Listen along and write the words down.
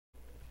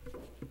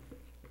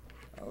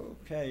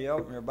Okay, you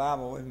open your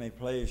Bible with me,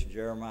 please.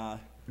 Jeremiah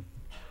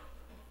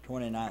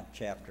 29th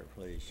chapter,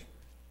 please.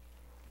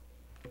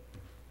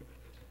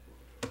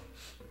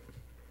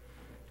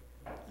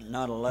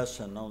 Not a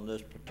lesson on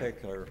this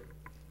particular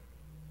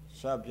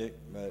subject,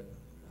 but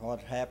what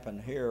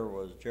happened here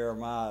was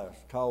Jeremiah was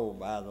told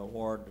by the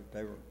Lord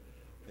that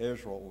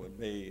Israel would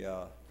be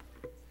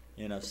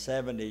in a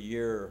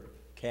 70-year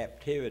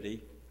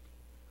captivity,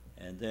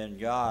 and then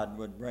God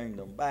would bring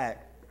them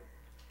back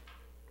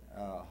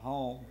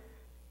home.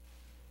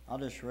 I'll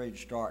just read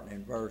starting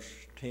in verse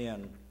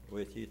 10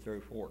 with you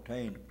through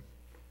 14.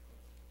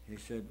 He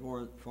said,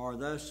 For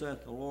thus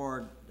saith the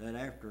Lord, that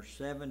after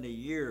 70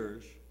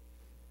 years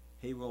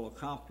he will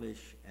accomplish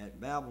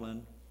at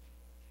Babylon,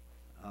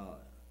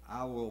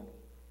 I will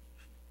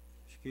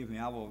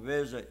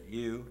visit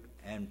you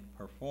and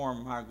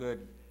perform my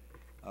good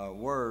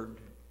word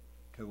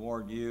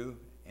toward you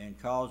in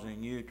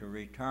causing you to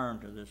return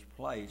to this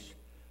place.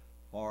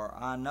 For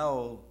I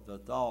know the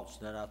thoughts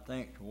that I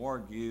think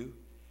toward you,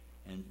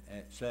 and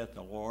saith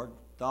the Lord,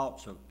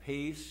 thoughts of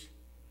peace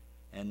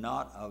and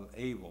not of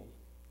evil,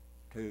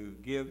 to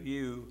give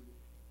you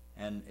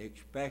an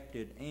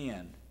expected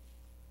end.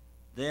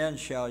 Then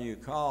shall you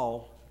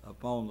call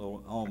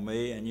on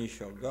me, and ye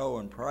shall go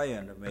and pray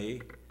unto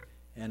me,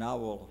 and I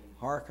will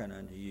hearken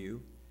unto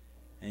you.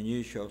 And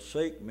ye shall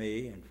seek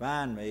me and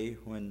find me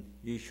when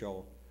ye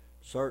shall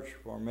search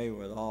for me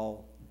with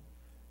all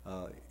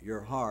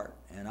your heart.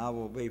 And I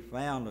will be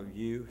found of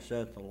you,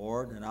 saith the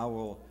Lord, and I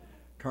will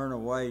turn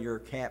away your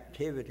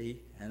captivity,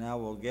 and I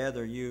will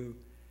gather you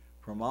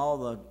from all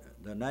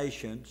the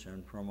nations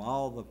and from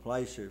all the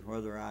places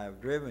whither I have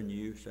driven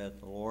you, saith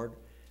the Lord,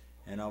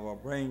 and I will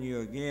bring you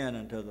again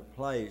into the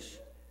place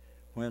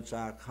whence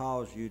I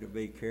caused you to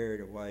be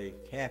carried away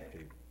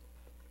captive.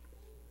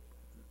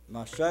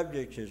 My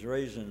subject is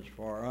reasons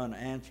for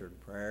unanswered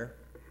prayer.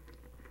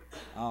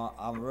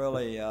 I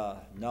really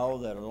know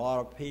that a lot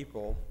of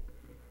people,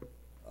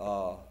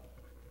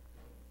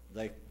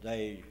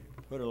 they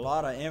put a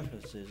lot of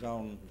emphasis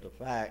on the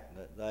fact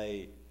that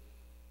they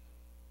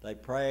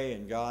pray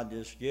and God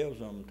just gives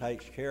them,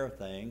 takes care of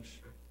things,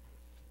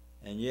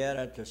 and yet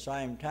at the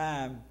same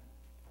time,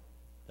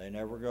 they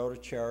never go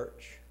to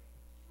church.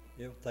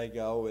 If they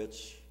go,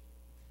 it's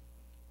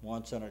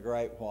once in a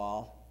great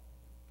while.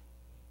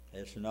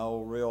 It's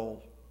no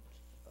real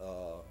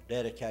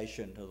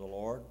dedication to the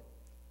Lord.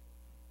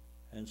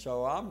 And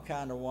so I'm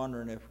kind of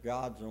wondering if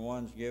God's the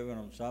one's giving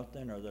them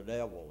something or the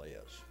devil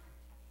is.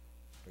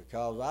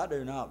 Because I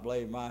do not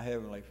believe my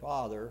Heavenly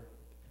Father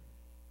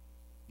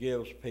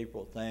gives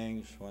people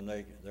things when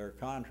they're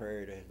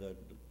contrary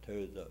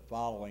to the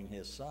following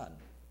His Son.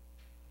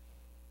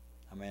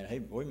 I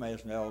mean, we may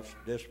as well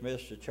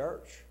dismiss the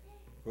church.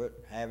 Quit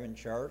having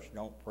church,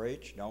 don't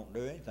preach, don't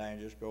do anything,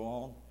 just go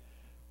on.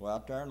 Go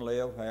out there and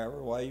live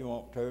however way you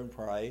want to and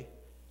pray.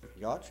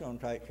 God's going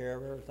to take care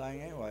of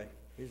everything anyway.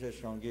 He's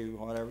just going to give you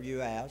whatever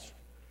you ask,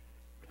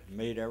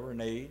 meet every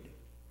need.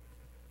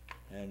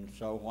 And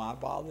so why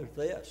bother with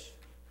this?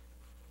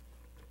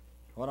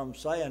 What I'm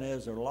saying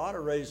is there are a lot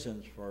of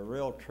reasons for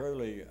real,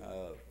 truly,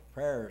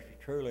 prayers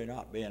truly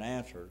not being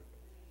answered.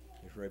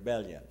 It's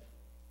rebellion.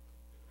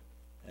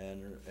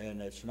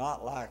 And it's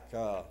not like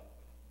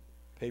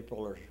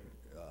people are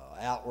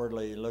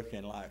outwardly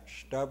looking like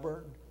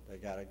stubborn. They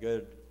got a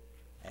good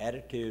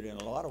attitude in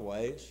a lot of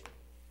ways,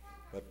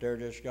 but they're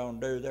just going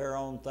to do their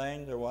own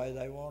thing the way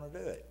they want to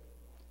do it.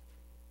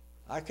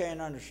 I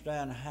can't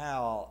understand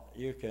how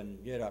you can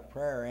get a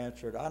prayer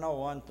answered. I know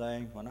one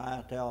thing, when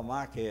I tell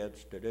my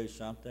kids to do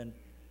something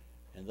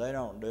and they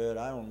don't do it,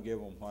 I don't give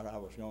them what I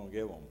was going to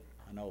give them.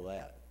 I know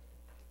that.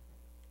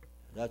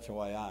 That's the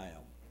way I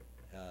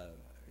am.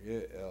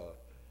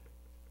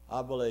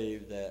 I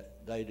believe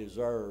that they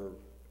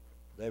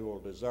will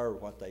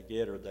deserve what they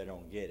get or they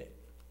don't get it.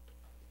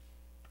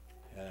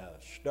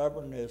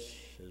 Stubbornness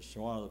is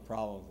one of the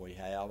problems we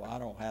have. I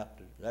don't have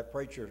to, that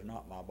preacher's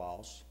not my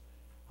boss.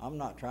 I'm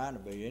not trying to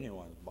be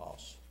anyone's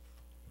boss.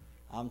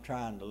 I'm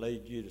trying to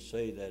lead you to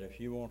see that if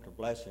you want the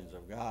blessings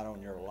of God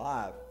on your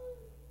life,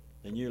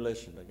 then you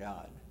listen to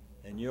God.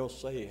 And you'll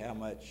see how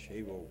much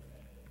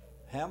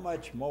how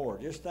much more.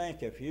 Just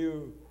think if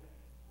you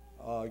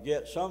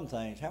get some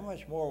things, how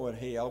much more would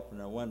He open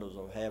the windows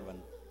of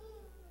heaven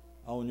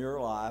on your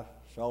life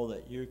so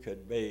that you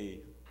could be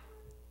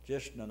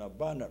just an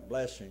abundant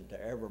blessing to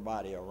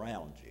everybody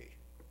around you.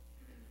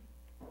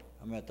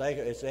 I mean,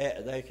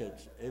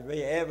 it'd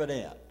be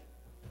evident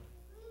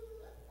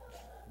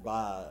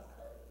by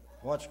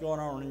what's going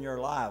on in your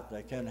life.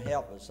 They couldn't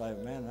help but say,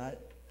 man,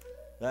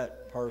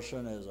 that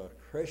person is a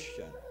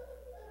Christian.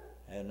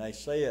 And they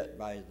see it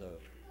by the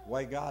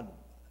way God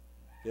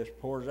just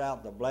pours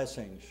out the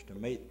blessings to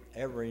meet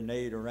every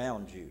need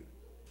around you.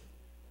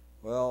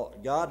 Well,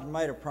 God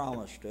made a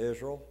promise to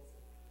Israel.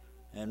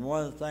 And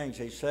one of the things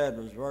He said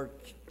was verse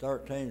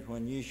 13,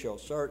 when ye shall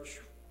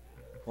search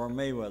for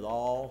me with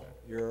all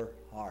your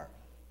heart.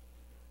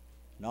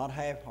 Not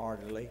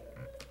half-heartedly,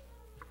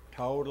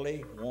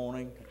 totally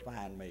wanting to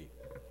find me.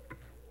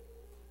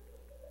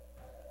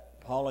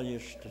 Paula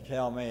used to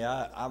tell me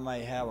I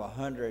may have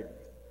 100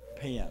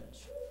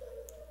 pens,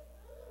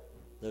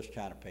 this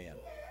kind of pen,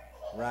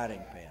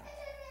 writing pen,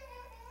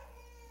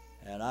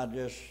 and I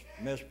just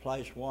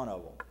misplaced one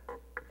of them.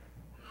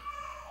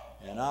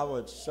 And I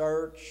would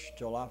search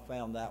till I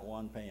found that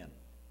one pen.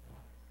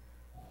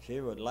 She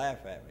would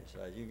laugh at me,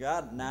 say, "You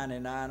got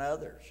 99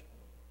 others."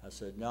 I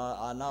said, "No,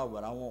 I know,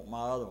 but I want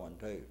my other one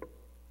too."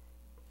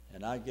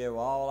 And I'd give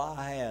all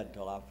I had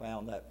till I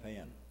found that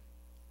pen.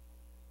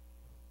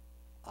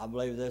 I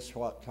believe this is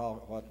what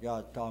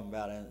God's talking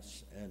about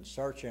in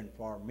searching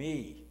for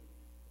me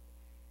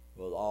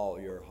with all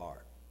your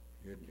heart.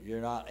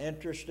 You're not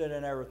interested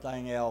in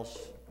everything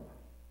else,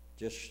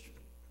 just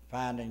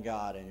finding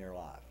God in your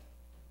life.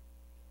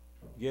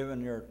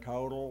 Giving your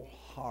total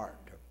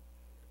heart,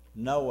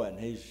 knowing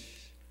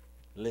He's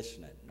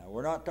listening. Now,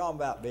 we're not talking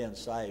about being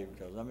saved,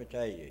 because let me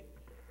tell you,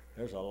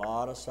 there's a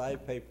lot of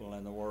saved people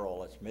in the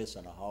world that's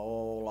missing a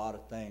whole lot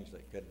of things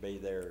that could be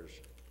theirs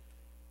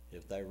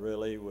if they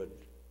really would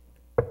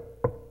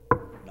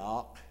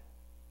knock,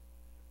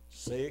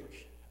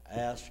 seek,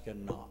 ask,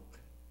 and knock.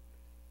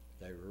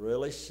 They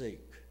really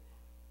seek.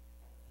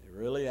 They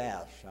really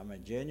ask. I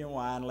mean,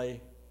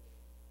 genuinely,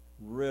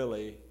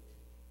 really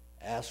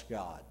ask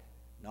God.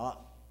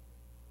 Not,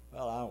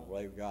 well, I don't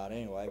believe God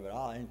anyway,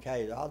 but in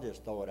case, I'll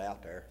just throw it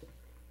out there.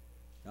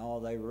 No,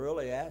 they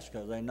really ask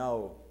because they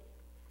know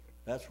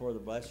that's where the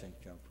blessings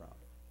come from.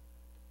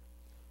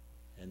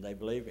 And they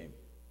believe Him.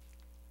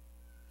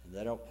 And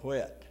they don't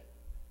quit.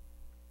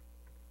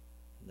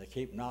 And they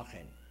keep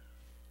knocking.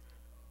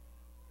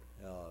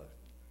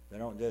 They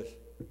don't just,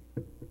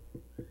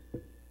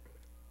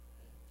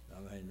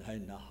 they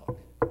knock.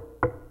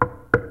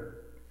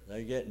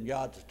 They're getting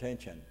God's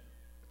attention.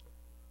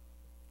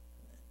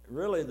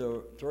 Really,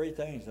 the three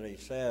things that He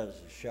says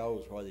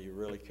shows whether you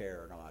really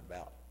care or not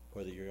about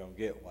whether you're going to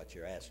get what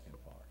you're asking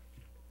for.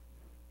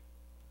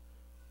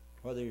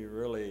 Whether you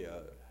really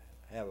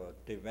have a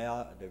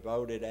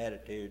devoted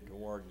attitude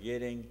toward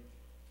getting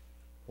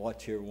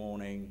what you're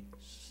wanting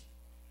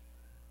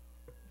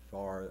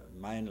for,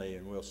 mainly,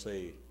 and we'll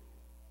see,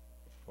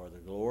 for the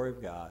glory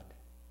of God,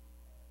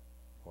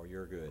 for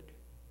your good,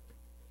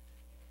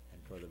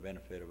 and for the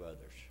benefit of others.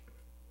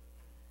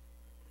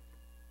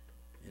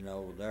 You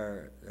know,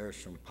 there's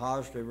some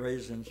positive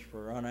reasons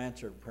for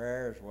unanswered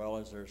prayer, as well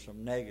as there's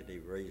some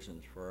negative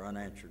reasons for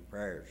unanswered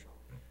prayers.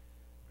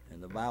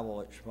 And the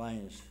Bible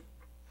explains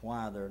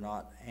why they're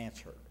not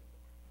answered.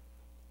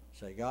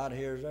 Say, God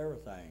hears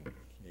everything.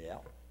 Yeah.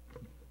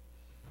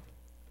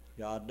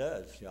 God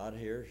does. God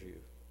hears you.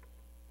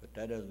 But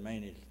that doesn't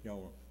mean He's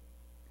going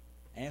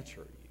to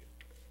answer you.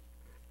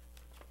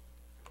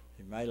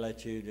 He may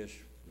let you just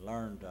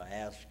learn to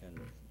ask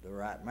in the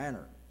right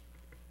manner.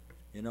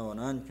 You know,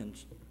 an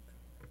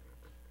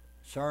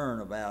concern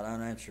about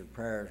unanswered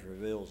prayers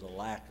reveals a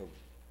lack of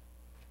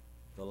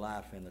the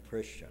life in the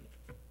Christian.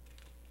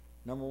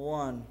 Number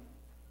one,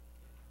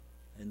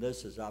 and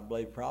this is, I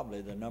believe,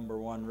 probably the number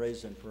one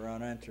reason for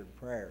unanswered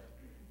prayer,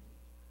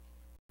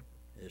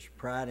 is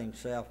priding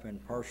self in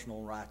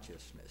personal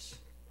righteousness.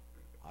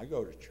 I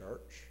go to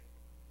church.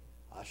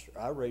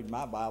 I read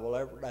my Bible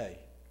every day.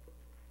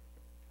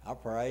 I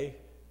pray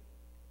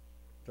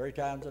 3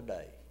 times a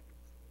day.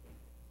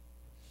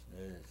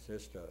 It's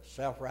just a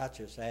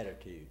self-righteous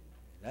attitude.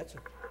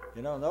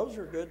 Those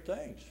are good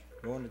things.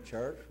 Going to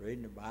church,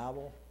 reading the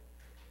Bible,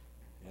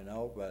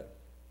 but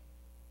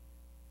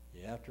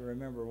you have to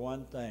remember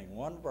one thing,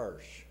 one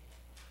verse.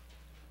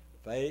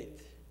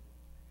 Faith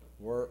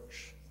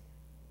works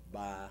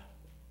by,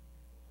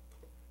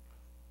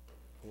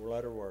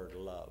 4-letter word,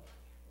 love.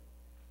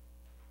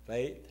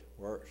 Faith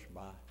works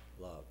by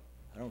love.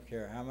 I don't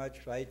care how much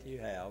faith you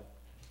have,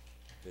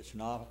 if it's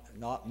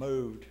not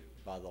moved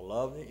by the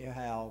love that you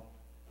have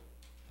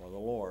for the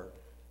Lord,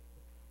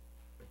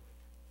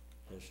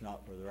 it's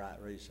not for the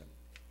right reason.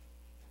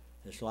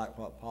 It's like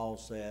what Paul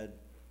said,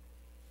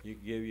 you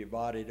can give your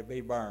body to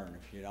be burned.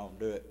 If you don't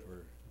do it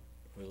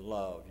with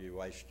love, you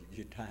wasted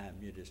your time.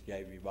 You just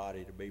gave your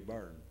body to be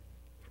burned.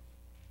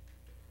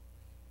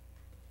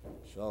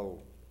 So,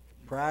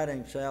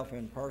 priding self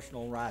in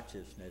personal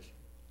righteousness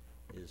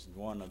is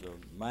one of the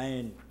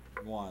main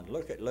ones.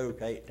 Look at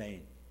Luke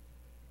 18,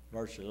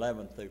 verse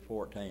 11 through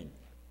 14.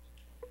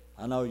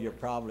 I know you're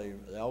probably,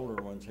 the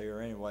older ones here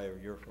anyway,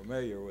 you're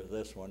familiar with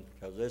this one,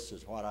 because this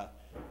is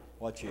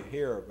what you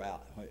hear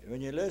about.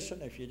 When you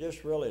listen, if you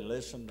just really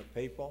listen to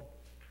people,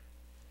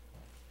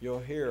 you'll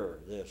hear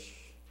this,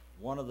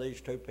 one of these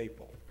two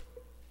people.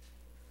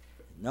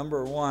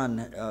 Number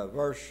 1,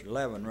 verse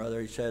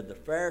 11, he said, the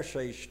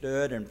Pharisee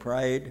stood and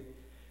prayed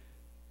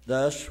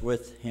thus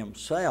with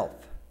himself.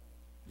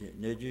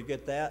 Did you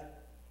get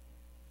that?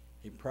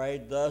 He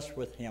prayed thus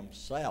with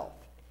himself.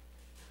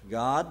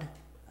 God,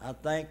 I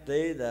thank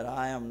Thee that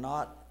I am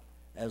not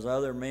as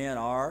other men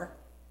are.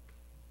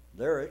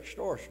 They're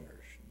extortioners.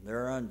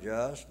 They're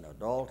unjust and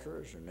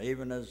adulterers, and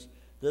even as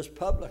this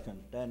publican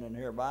standing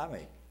here by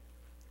me.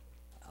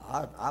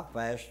 I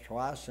fast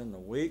twice in the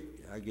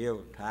week. I give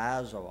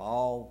tithes of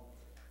all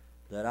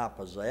that I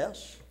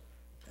possess.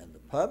 And the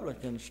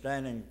publican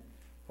standing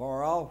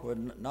far off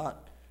would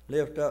not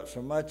lift up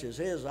so much as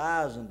his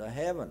eyes into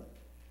heaven,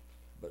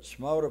 but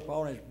smote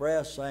upon his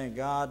breast, saying,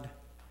 God,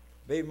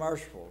 be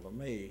merciful to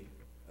me,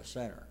 a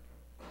sinner.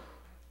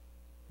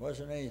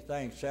 Wasn't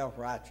anything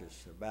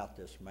self-righteous about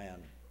this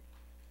man.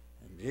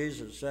 And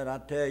Jesus said, I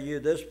tell you,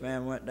 this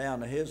man went down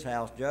to his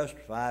house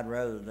justified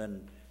rather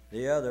than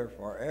the other,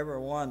 for every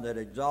one that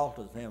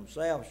exalteth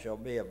himself shall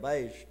be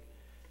abased,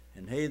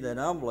 and he that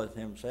humbleth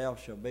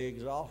himself shall be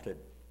exalted.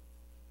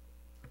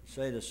 You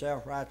see, the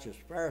self-righteous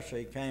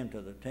Pharisee came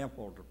to the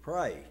temple to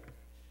pray,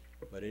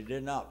 but he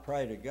did not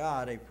pray to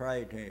God, he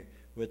prayed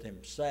with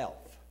himself.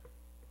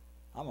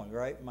 I'm a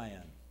great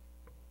man.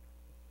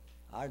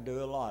 I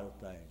do a lot of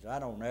things. I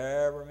don't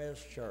ever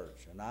miss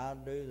church, and I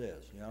do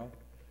this, you know.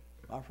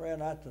 My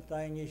friend, that's the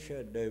thing you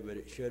should do, but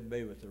it should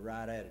be with the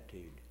right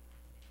attitude.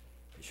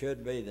 It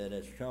should be that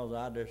it's because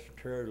I just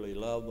truly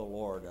love the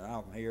Lord, and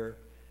I'm here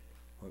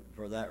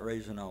for that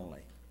reason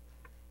only.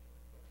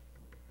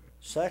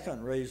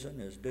 Second reason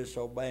is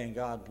disobeying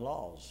God's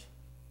laws.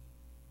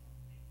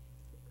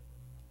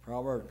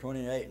 Proverbs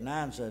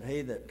 28:9 said,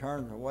 he that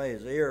turneth away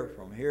his ear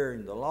from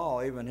hearing the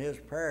law, even his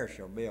prayer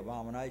shall be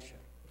abomination.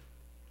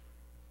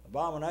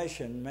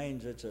 Abomination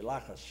means it's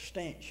like a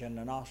stench in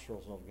the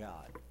nostrils of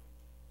God.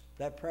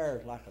 That prayer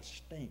is like a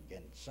stink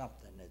in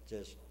something that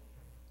just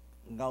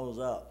goes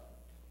up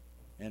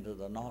into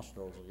the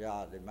nostrils of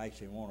God that makes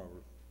him want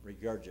to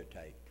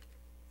regurgitate.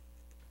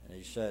 And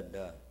he said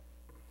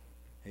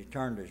he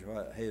turned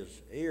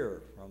his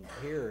ear from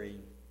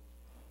hearing,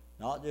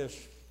 not just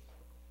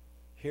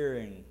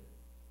hearing,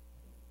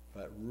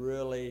 but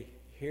really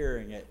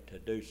hearing it to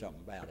do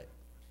something about it.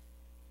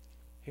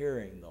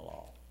 Hearing the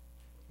law.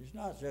 He's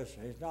not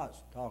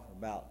talking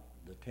about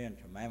the Ten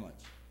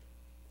Commandments.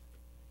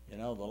 You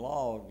know, the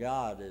law of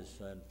God is,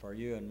 and for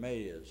you and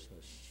me, is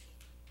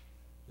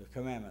the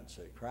commandments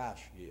that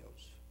Christ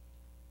gives,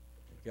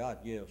 that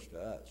God gives to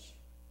us.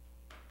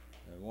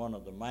 And one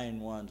of the main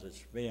ones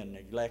that's being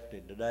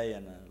neglected today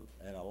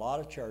in a lot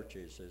of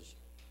churches is,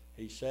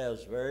 he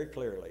says very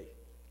clearly,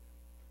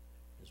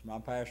 as my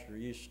pastor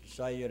used to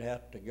say, you'd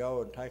have to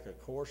go and take a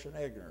course in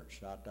ignorance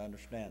not to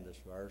understand this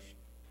verse.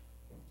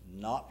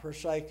 Not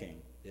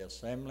forsaking the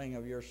assembling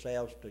of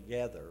yourselves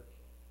together,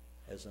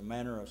 as the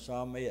manner of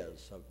some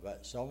is,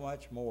 but so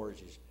much more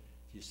as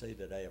you see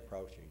the day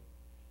approaching.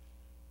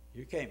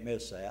 You can't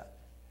miss that.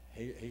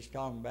 He's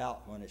talking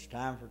about when it's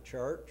time for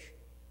church,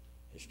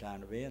 it's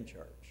time to be in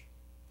church.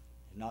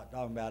 He's not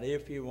talking about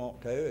if you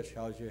want to, it's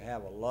because you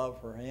have a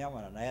love for him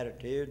and an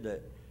attitude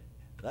that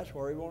that's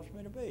where he wants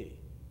me to be.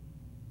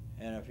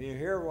 And if you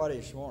hear what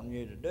he's wanting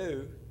you to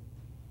do,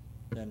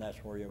 then that's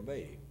where you'll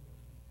be.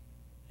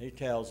 He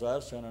tells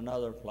us in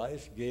another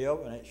place,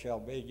 give, and it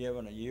shall be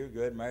given to you,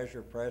 good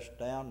measure, pressed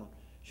down,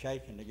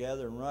 shaken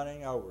together, and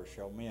running over,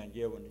 shall men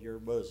give into your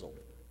bosom.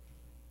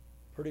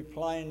 Pretty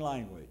plain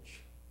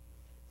language.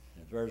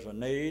 If there's a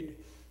need,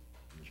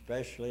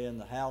 especially in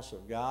the house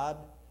of God,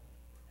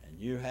 and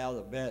you have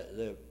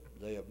the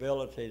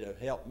ability to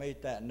help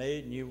meet that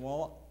need and you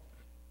won't,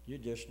 you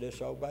just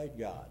disobeyed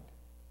God.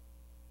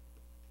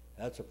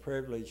 That's a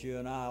privilege you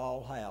and I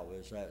all have,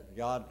 is that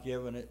God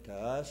given it to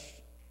us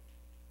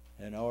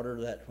in order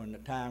that when the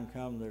time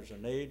comes there's a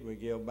need, we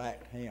give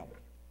back to him.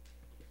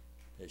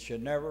 It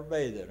should never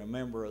be that a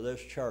member of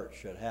this church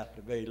should have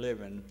to be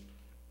living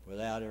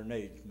without their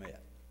needs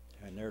met,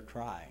 and they're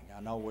trying.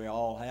 I know we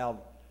all have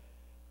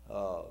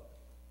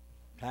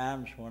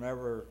times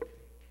whenever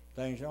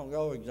things don't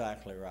go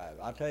exactly right.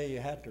 I tell you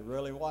have to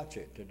really watch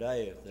it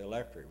today if the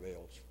electric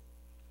bills.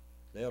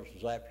 They'll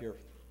zap your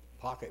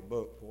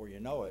pocketbook before you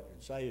know it,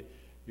 and say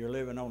you're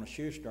living on a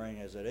shoestring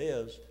as it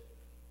is,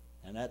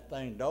 and that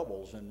thing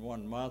doubles in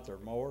 1 month or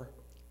more,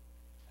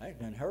 that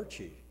can hurt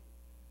you.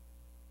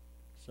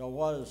 So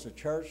what does the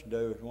church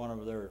do if one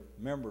of their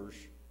members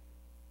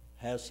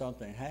has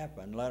something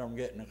happen? Let them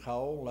get in the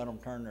cold, let them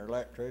turn their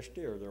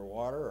electricity or their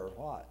water or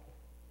what?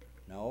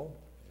 No.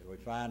 If we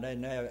find they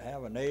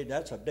have a need,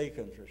 that's a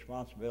deacon's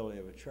responsibility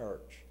of a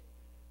church.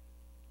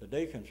 The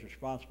deacon's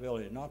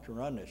responsibility is not to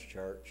run this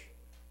church.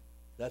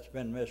 That's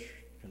been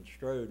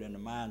misconstrued in the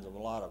minds of a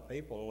lot of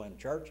people in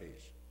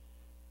churches.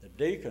 The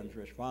deacon's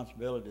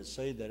responsibility is to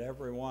see that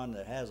everyone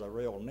that has a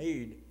real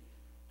need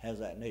has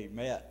that need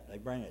met. They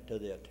bring it to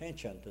the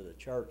attention to the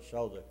church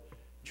so the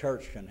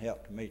church can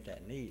help to meet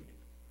that need.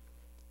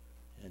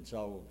 And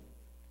so,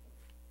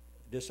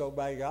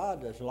 disobey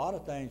God, there's a lot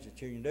of things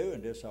that you can do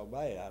and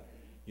disobey.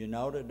 You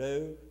know to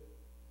do.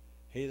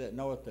 He that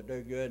knoweth to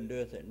do good and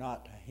doeth it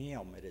not, to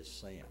him it is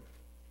sin.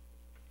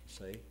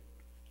 You see?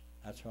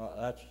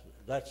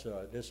 That's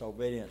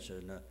disobedience.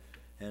 And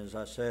as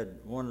I said,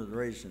 one of the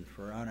reasons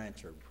for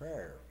unanswered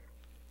prayer.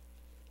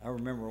 I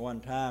remember one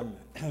time,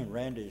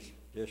 Randy's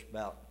just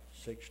about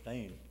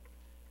 16,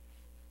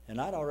 and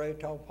I'd already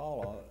told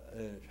Paula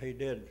if he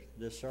did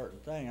this certain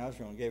thing, I was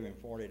going to give him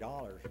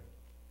 $40.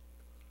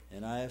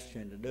 And I asked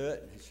him to do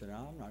it, and he said,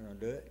 no, I'm not going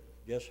to do it.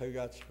 Guess who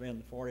got to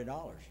spend the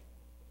 $40?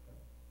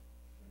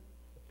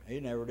 He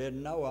never did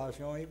know I was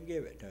going to even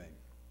give it to him,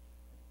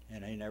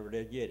 and he never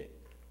did get it.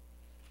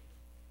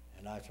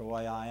 And that's the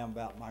way I am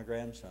about my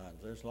grandsons.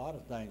 There's a lot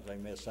of things they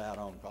miss out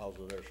on because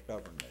of their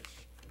stubbornness.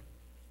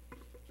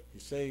 You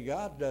see,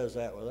 God does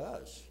that with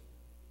us.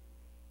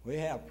 We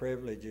have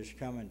privileges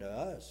coming to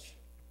us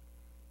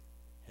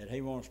that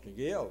He wants to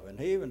give. And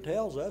He even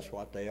tells us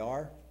what they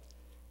are.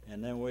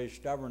 And then we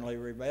stubbornly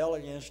rebel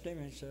against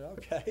Him. He said,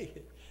 okay,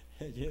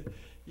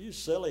 you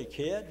silly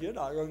kid, you're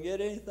not going to get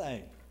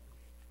anything.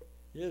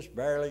 You're just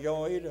barely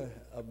going to eat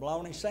a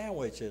bologna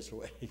sandwich this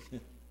week.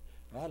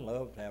 I'd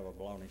love to have a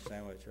bologna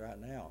sandwich right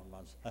now.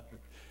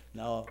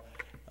 No,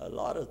 a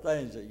lot of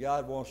things that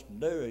God wants to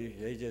do,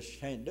 He just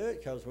can't do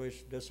it because we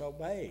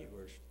disobey.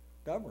 We're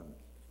stubborn.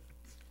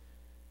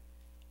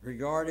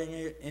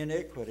 Regarding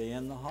iniquity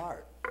in the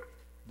heart.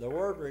 The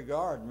word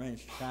regard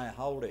means to kind of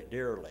hold it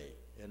dearly.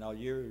 You know,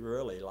 you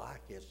really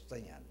like His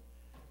sin.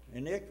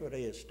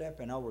 Iniquity is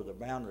stepping over the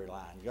boundary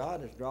line. God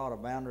has drawn a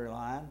boundary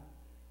line,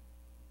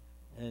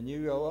 and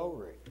you go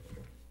over it.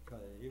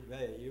 Because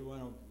you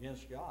went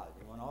against God.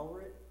 You went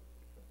over it.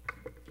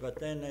 But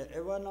then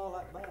it wasn't all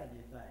that bad,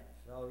 you think.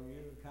 So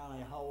you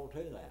kind of hold to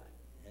that.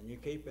 And you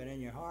keep it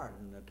in your heart.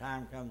 And the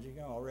time comes, you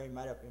already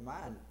made up your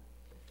mind,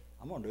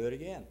 I'm going to do it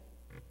again.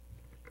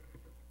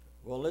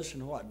 Well, listen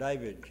to what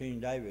King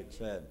David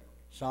said.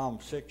 Psalm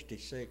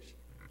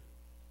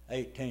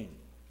 66:18.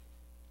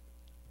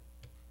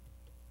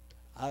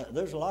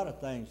 There's a lot of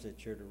things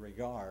that you're to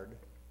regard,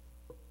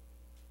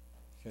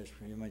 because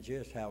you may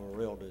just have a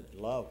real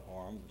love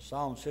for them.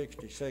 Psalm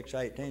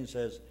 66:18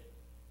 says,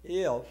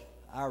 if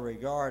I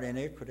regard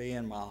iniquity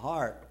in my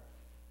heart,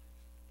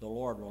 the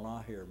Lord will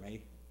not hear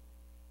me.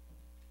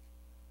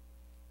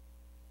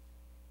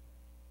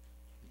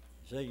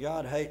 See,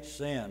 God hates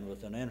sin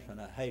with an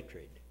infinite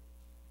hatred.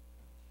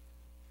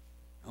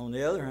 On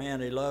the other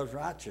hand, He loves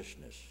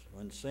righteousness.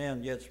 When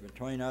sin gets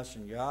between us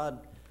and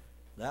God,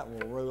 that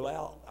will rule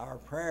out our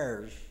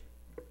prayers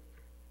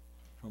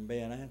from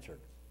being answered.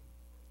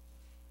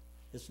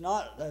 It's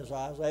not, as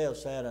Isaiah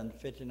said in the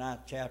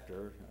 59th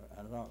chapter,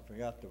 I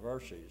forgot the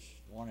verses,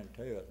 1 and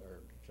 2, or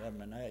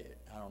 7 and 8,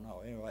 I don't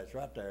know. Anyway, it's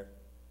right there.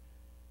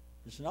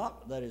 It's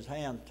not that His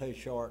hand's too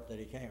short that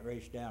He can't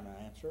reach down and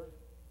answer.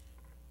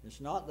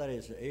 It's not that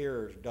His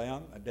ear is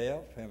deaf.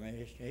 I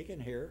mean, He can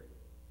hear.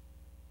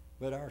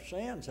 But our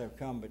sins have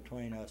come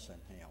between us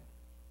and Him.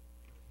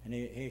 And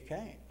He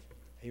can't.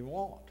 He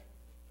won't.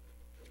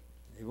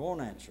 He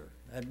won't answer.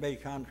 That'd be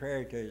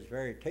contrary to His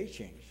very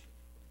teachings.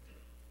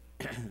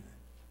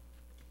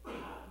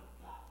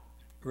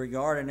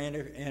 Regarding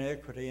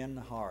iniquity in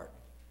the heart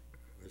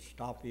would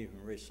stop you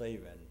from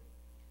receiving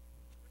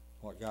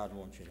what God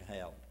wants you to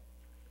have.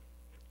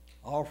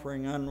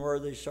 Offering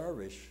unworthy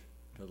service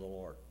to the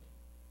Lord.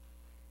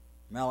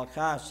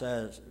 Malachi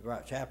says,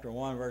 chapter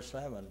 1, verse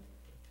 7,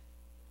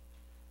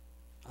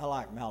 I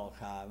like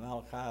Malachi.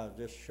 Malachi is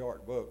just a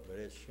short book, but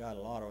it's got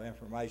a lot of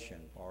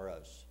information for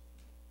us.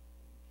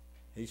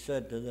 He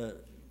said to the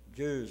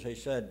Jews, He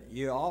said,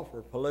 you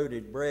offer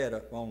polluted bread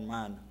upon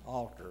mine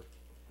altar,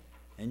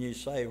 and you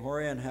say,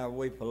 wherein have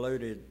we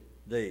polluted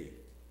thee?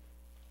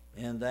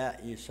 In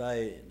that you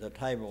say, the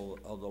table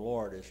of the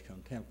Lord is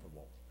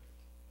contemptible.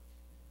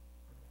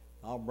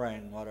 I'll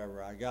bring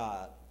whatever I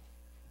got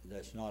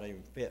that's not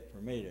even fit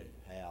for me to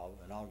have,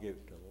 and I'll give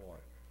it to the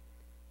Lord.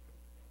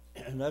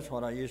 And that's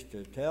what I used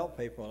to tell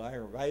people. I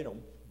aggravate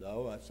them,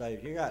 though. I say,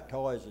 if you got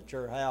toys at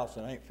your house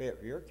that ain't fit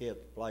for your kids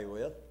to play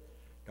with,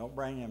 don't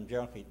bring them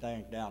junky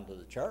things down to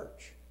the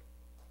church.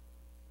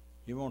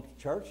 You want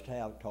the church to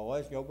have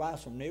toys, go buy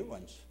some new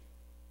ones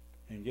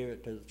and give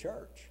it to the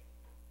church.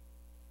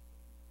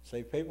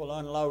 See, people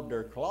unload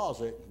their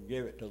closet and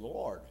give it to the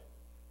Lord.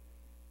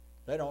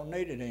 They don't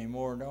need it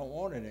anymore and don't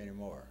want it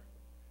anymore.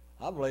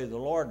 I believe the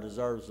Lord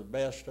deserves the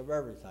best of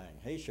everything.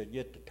 He should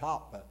get the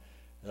top,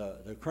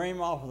 the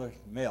cream off of the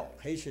milk.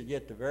 He should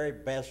get the very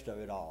best of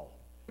it all.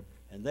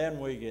 And then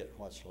we get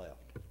what's left.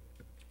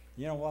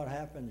 You know what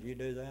happens if you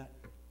do that?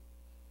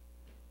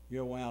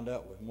 You'll wound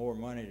up with more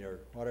money or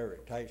whatever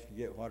it takes to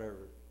get whatever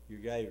you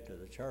gave to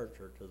the church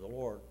or to the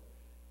Lord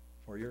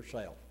for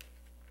yourself.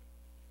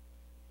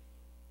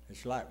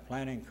 It's like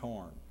planting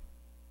corn.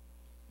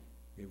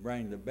 You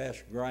bring the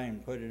best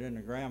grain, put it in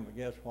the ground, but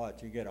guess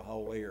what? You get a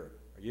whole ear,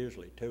 or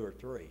usually 2 or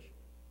 3.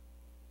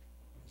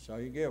 So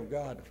you give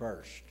God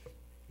first.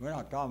 We're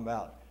not talking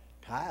about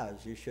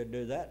tithes. You should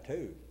do that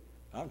too.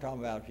 I'm talking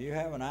about if you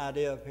have an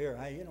idea up here,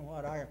 hey, you know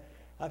what? I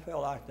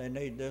feel like they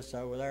need this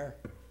over there.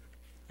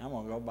 I'm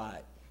going to go buy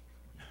it.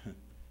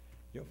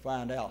 You'll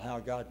find out how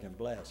God can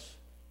bless.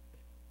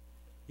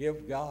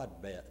 Give God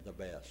the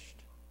best.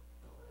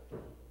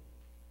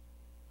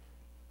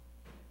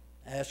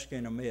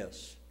 Asking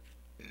amiss.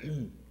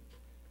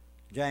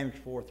 James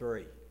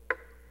 4:3.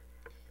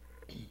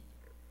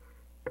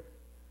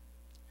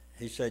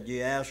 He said,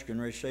 ye ask and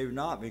receive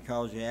not,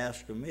 because ye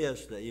ask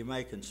amiss, that ye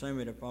may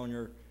consume it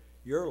upon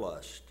your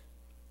lust.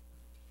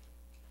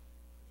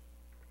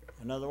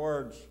 In other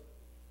words,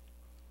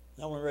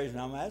 the only reason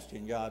I'm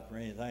asking God for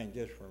anything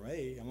just for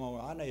me, I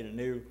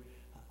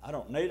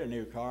don't need a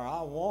new car,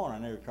 I want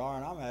a new car,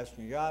 and I'm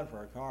asking God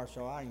for a car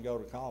so I can go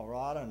to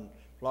Colorado and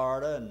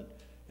Florida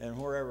and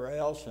wherever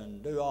else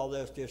and do all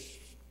this just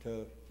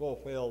to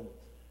fulfill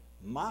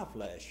my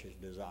flesh's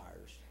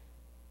desires.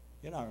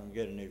 You're not going to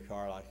get a new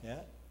car like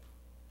that.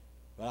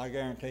 But I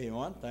guarantee you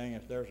one thing,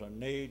 if there's a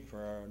need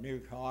for a new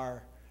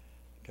car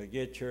to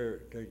get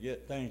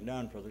things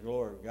done for the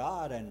glory of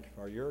God and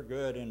for your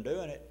good in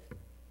doing it,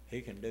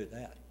 he can do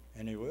that,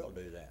 and he will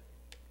do that.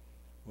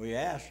 We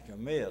ask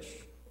amiss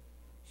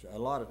a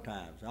lot of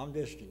times. I'm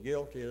just as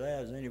guilty of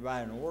that as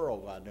anybody in the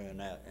world by doing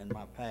that in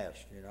my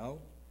past, you know.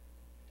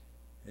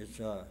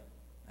 It's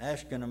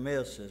asking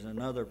amiss is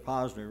another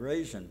positive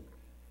reason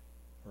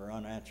for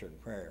unanswered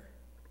prayer.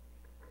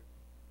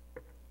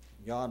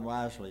 God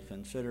wisely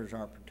considers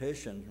our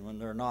petitions when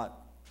they're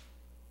not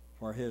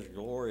for his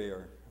glory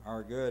or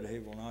our good. He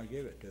will not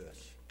give it to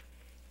us.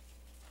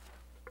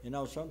 You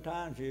know,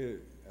 sometimes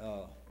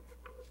a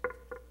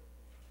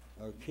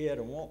kid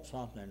will want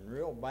something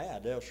real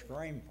bad. They'll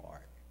scream for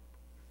it.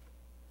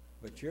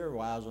 But you're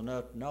wise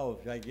enough to know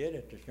if they get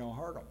it, it's going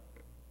to hurt them.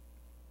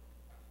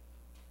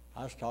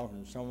 I was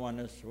talking to someone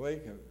this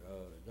week.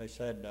 They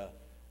said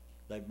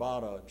they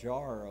bought a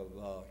jar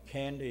of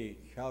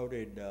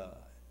candy-coated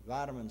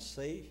vitamin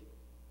C,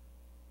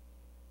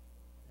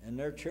 and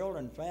their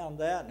children found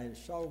that, and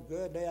it's so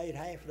good they ate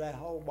half of that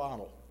whole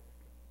bottle.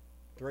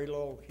 3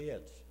 little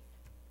kids.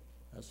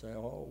 I said,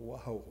 oh,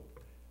 whoa.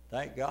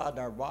 Thank God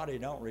our body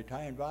don't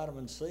retain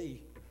vitamin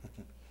C.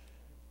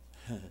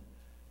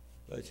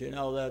 But you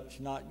know, that's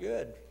not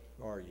good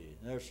for you.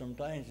 There's some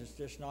things that's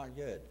just not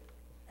good.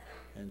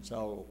 And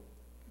so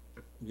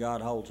God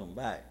holds them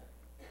back.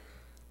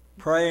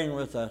 Praying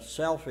with a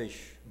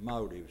selfish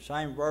motive.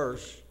 Same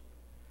verse.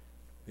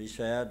 He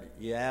said,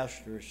 ye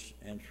ask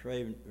and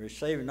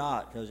receive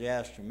not, because ye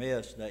ask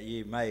amiss, that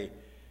ye may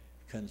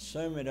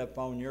consume it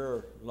upon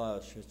your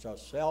lust. It's a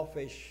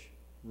selfish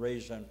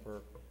reason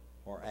for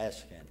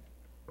asking.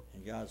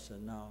 And God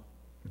said, no,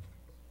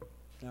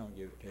 I don't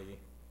give it to you.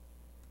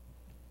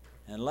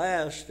 And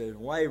last is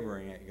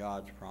wavering at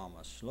God's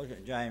promise. Look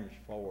at James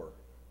 1,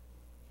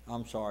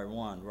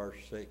 verse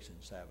 6 and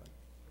 7.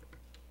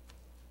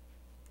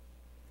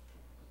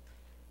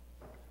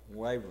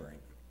 Wavering.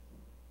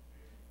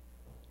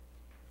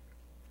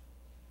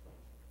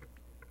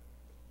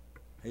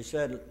 He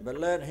said, but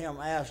let him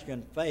ask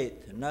in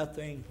faith,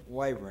 nothing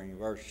wavering,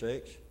 verse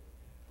 6.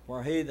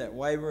 For he that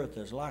wavereth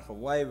is like a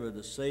wave of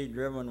the sea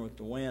driven with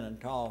the wind and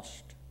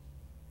tossed.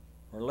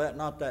 For let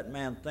not that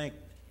man think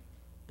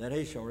that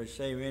he shall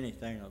receive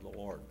anything of the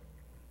Lord.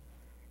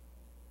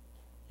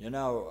 You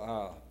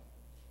know,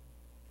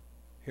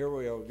 here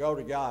we go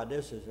to God.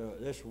 This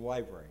is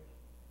wavering.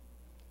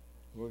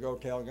 We'll go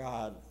tell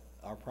God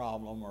our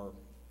problem or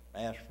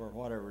ask for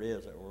whatever it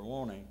is that we're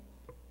wanting,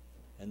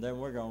 and then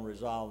we're going to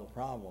resolve the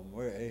problem.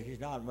 He's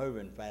not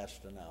moving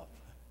fast enough.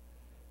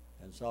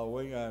 And so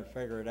we're going to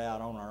figure it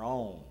out on our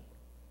own.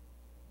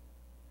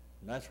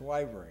 And that's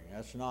wavering.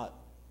 That's not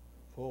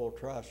full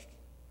trust.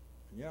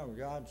 You know,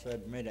 God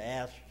said to me to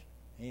ask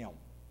him.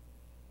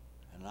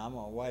 And I'm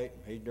going to wait.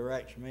 If he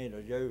directs me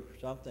to do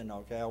something,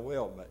 okay, I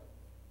will. But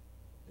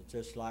it's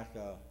just like,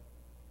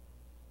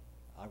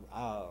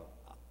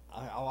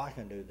 I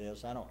can do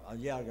this.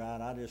 Yeah,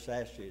 God, I just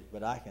asked you,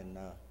 but I can.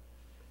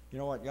 You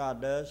know what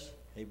God does?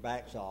 He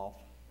backs off,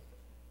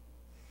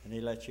 and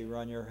he lets you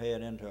run your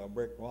head into a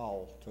brick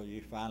wall till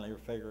you finally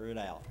figure it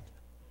out.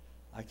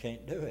 I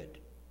can't do it.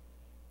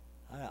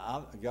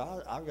 I've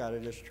got to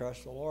just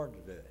trust the Lord to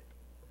do it.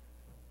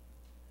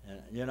 And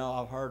you know,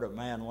 I've heard a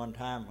man one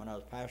time when I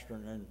was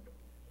pastoring in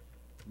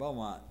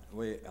Beaumont.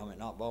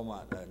 Not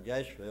Beaumont,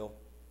 Gageville,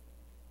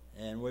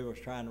 and we was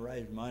trying to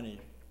raise money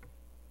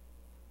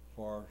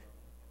for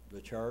the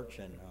church,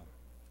 and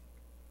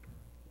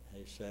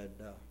he said,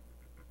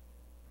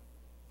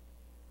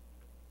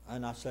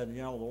 and I said,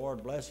 you know, the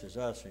Lord blesses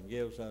us and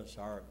gives us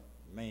our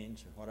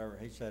means and whatever.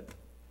 He said,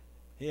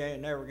 he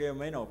ain't never given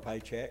me no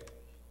paycheck.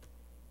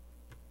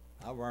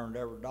 I've earned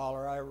every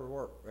dollar I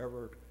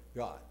ever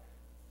got.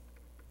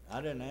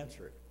 I didn't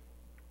answer it.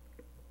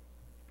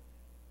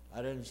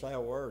 I didn't say a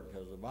word,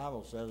 because the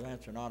Bible says,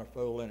 answer not a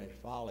fool in his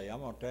folly.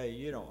 I'm going to tell you,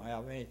 you don't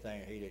have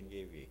anything he didn't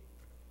give you.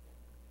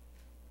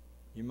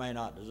 You may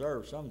not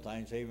deserve some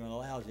things he even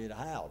allows you to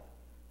have.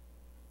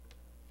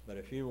 But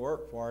if you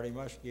work for it, he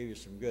must give you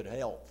some good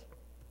health.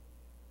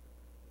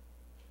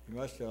 He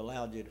must have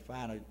allowed you to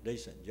find a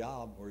decent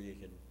job where you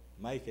can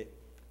make it.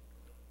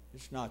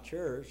 It's not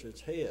yours,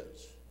 it's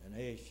his, and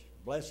he's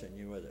blessing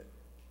you with it.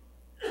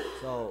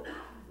 So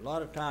a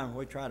lot of times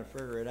we try to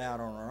figure it out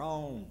on our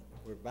own.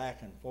 We're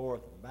back and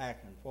forth and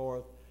back and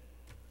forth.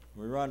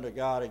 We run to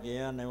God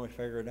again, then we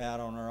figure it out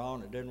on our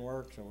own. It didn't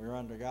work, so we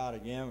run to God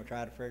again. We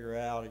try to figure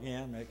it out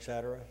again,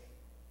 etc.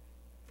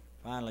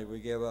 Finally, we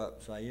give up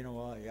and say, you know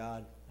what,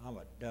 God, I'm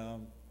a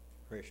dumb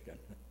Christian.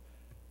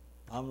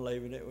 I'm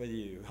leaving it with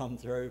you. I'm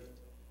through.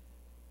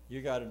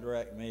 You got to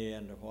direct me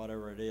into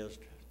whatever it is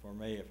for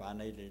me if I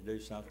need to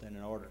do something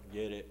in order to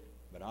get it,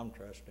 but I'm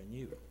trusting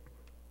you.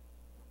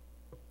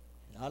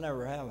 I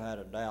never have had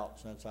a doubt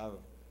since I've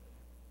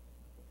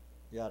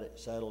got it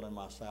settled in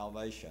my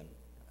salvation.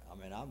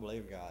 I mean, I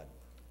believe God,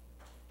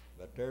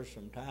 But there's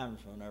some times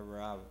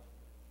whenever I've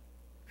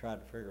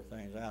tried to figure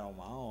things out on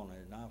my own,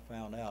 and I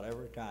found out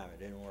every time it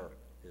didn't work.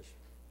 Just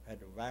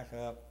had to back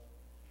up,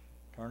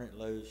 turn it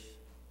loose.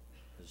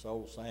 This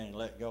old saying,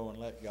 let go and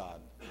let God.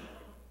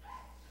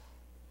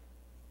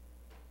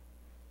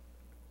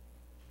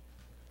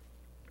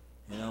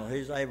 You know,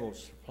 He's able to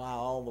supply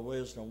all the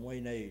wisdom we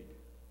need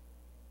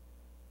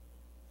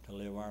to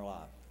live our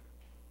life.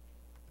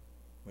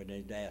 We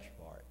need to ask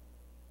for it.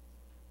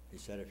 He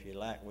said, if you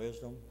lack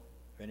wisdom,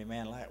 if any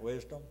man lack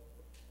wisdom,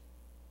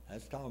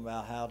 that's talking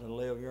about how to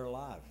live your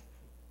life.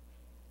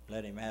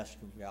 Let him ask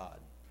of God.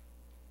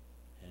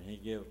 And He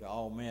gives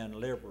all men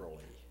liberally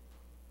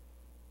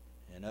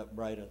and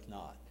upbraideth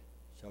not.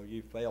 So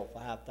you fail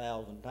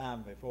 5,000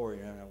 times before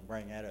you're going to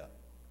bring that up.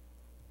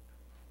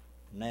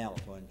 Now's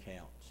when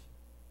counts.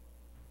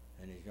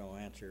 And He's going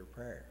to answer your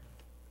prayer.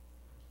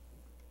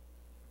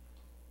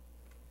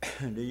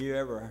 Do you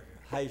ever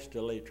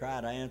hastily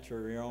try to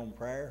answer your own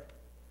prayer?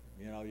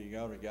 You know, you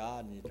go to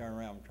God and you turn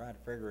around and try to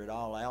figure it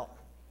all out,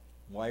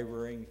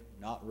 wavering,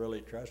 not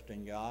really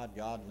trusting God.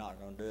 God's not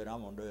going to do it.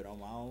 I'm going to do it on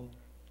my own.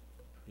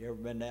 You ever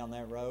been down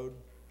that road?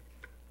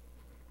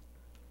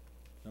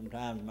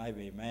 Sometimes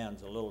maybe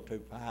man's a little too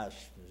pious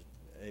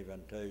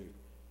even to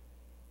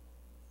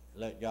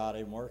let God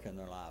even work in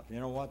their life. You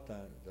know what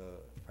the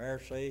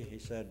Pharisee, he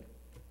said,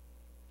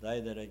 they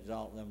that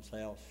exalt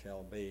themselves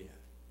shall be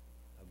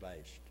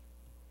abased.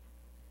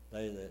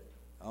 They that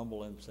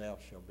humble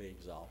themselves shall be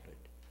exalted.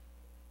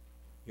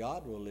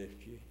 God will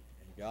lift you,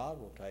 and God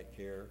will take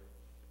care.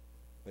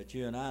 But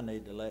you and I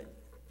need to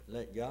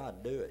let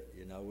God do it.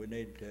 You know, we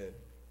need to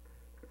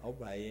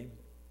obey Him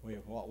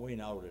with what we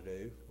know to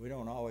do. We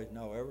don't always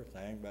know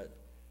everything, but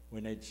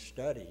we need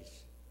studies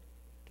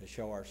to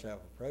show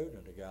ourselves approved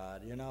unto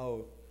God. You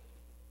know,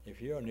 if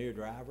you're a new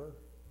driver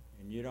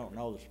and you don't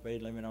know the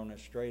speed limit on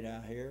this street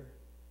out here,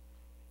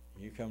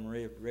 you come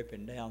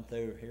ripping down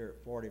through here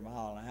at 40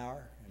 miles an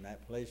hour, and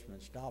that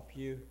policeman stops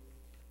you,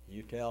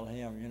 you tell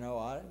him, you know,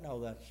 I didn't know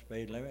that's the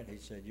speed limit. He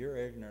said, you're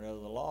ignorant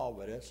of the law,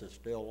 but this is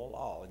still the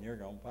law, and you're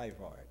going to pay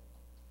for it.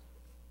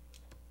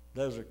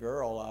 There's a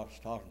girl, I was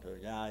talking to a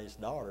guy, his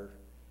daughter,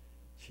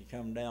 she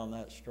come down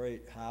that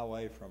street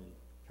highway from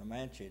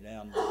Comanche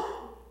down to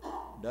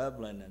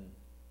Dublin and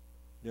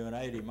doing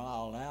 80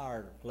 miles an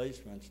hour. The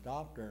policeman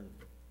stopped her and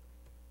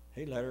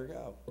he let her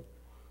go.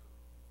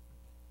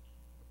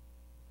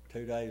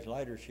 2 days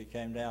later, she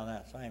came down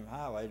that same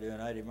highway doing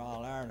 80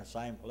 miles an hour, and the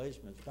same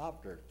policeman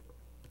stopped her.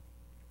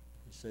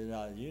 He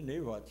said, you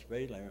knew what the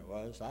speed limit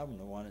was. I'm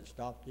the one that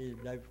stopped you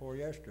the day before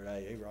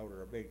yesterday. He wrote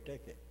her a big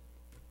ticket.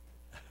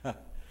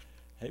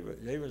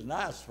 He was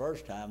nice the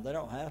first time. They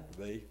don't have to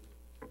be.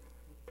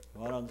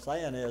 What I'm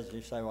saying is,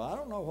 you say, well, I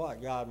don't know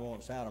what God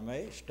wants out of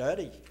me.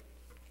 Study.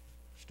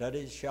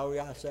 Study to show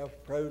thyself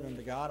approved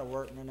unto God, a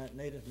workman that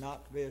needeth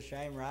not to be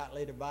ashamed,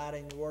 rightly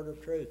dividing the word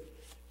of truth.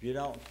 If you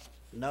don't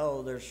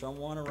know, there's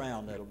someone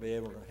around that'll be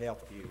able to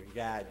help you,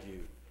 guide you.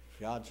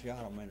 God's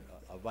got them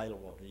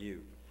available to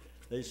you.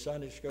 These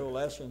Sunday school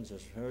lessons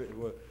is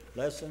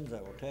lessons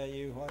that will tell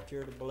you what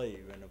you're to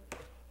believe,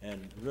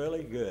 and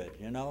really good,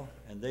 you know.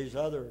 And these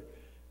other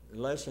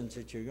lessons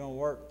that you're going to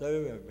work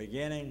through, the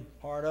beginning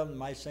part of them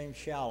may seem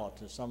shallow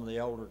to some of the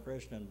older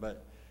Christians,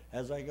 but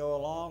as they go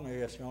along,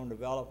 they're just going to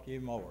develop you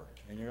more,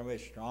 and you're going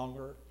to be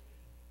stronger.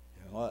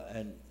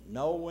 And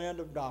no wind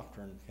of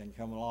doctrine can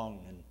come along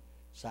and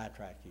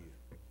sidetrack you.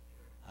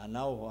 I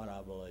know what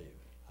I believe.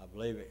 I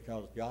believe it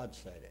because God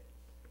said it,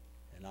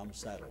 and I'm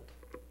settled.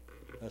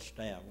 Let's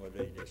stand. We'll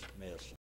be dismissed.